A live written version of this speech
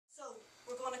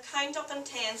count up in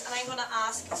tens, and I'm going to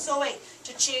ask Zoe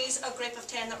to choose a group of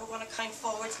 10 that we're going to count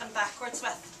forwards and backwards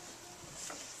with.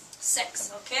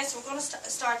 6, okay? So we're going to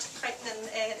start counting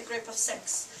in the group of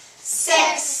 6.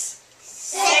 6,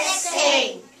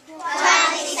 16,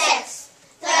 26,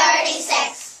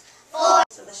 36, 4.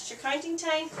 So this is your counting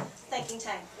time, thinking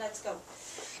time. Let's go.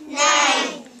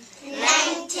 9, 19,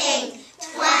 29,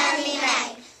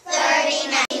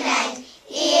 39,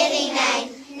 89,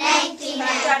 99,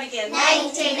 Start again.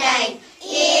 99,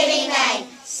 89,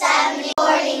 70,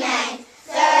 49,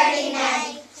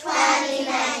 39,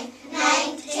 29,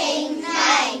 19,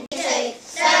 92,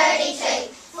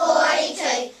 32,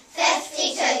 42,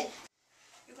 52.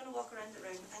 You're going to walk around the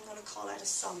room. I'm going to call out a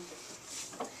sum.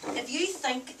 If you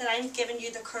think that I'm giving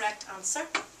you the correct answer,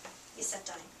 you sit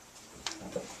down.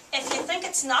 If you think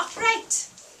it's not right,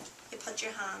 you put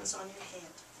your hands on your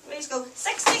head. Let's go.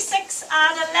 66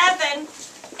 and 11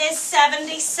 is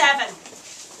 77.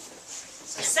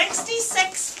 So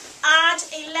 66 and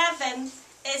 11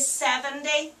 is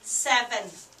 77.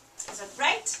 Is it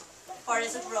right or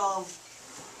is it wrong?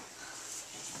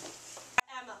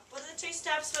 Emma, what are the 2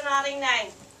 steps when adding 9?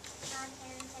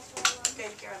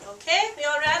 Good girl. Okay, we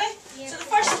all ready? Yeah. So the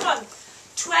first one,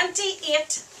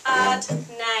 28 add 9.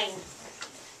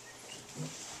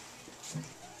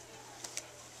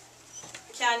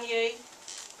 Can you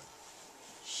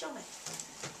show me?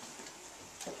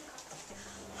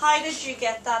 How did you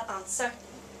get that answer?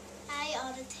 I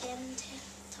added 10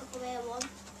 took away 1.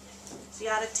 So you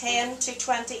added 10 to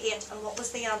 28, and what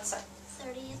was the answer?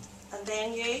 38 And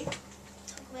then you,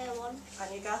 took away 1.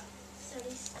 and you got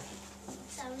 37.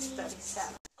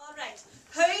 37. Alright,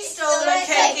 who stole the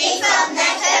cookie from the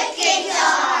cookie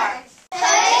jar?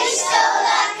 Who stole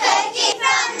the cookie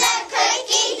from the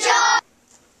cookie jar?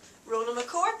 Rona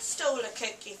McCourt stole a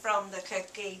cookie from the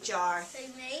cookie jar. So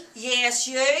me? Yes,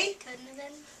 you. Couldn't have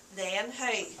been. Then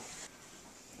who?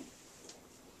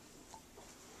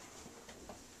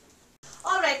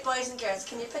 Alright, boys and girls,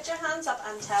 can you put your hands up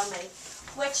and tell me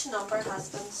which number has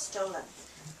been stolen?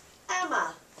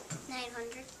 Emma.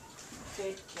 900.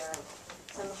 Good girl.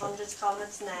 It's in the hundreds column,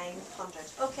 it's 900.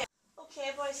 Okay.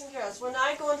 Okay, boys and girls, we're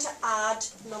now going to add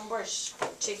numbers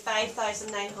to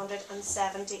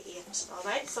 5,978.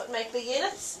 Alright, so it might be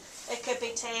units, it could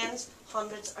be tens,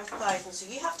 hundreds or thousands. So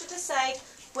you have to decide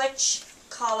which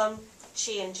column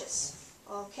changes.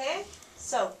 Okay?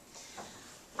 So,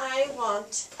 I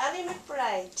want Ellie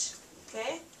McBride,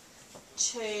 okay,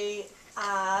 to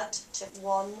add to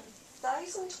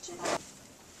 1,000 to that.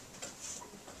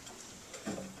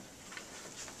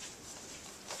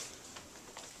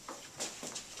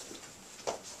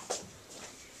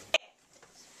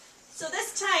 So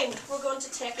this time we're going to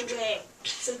take away.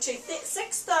 So to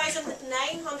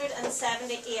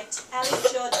 6,978, Ellie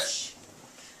Judge,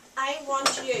 I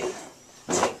want you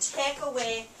to take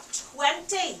away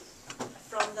 20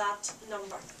 from that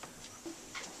number.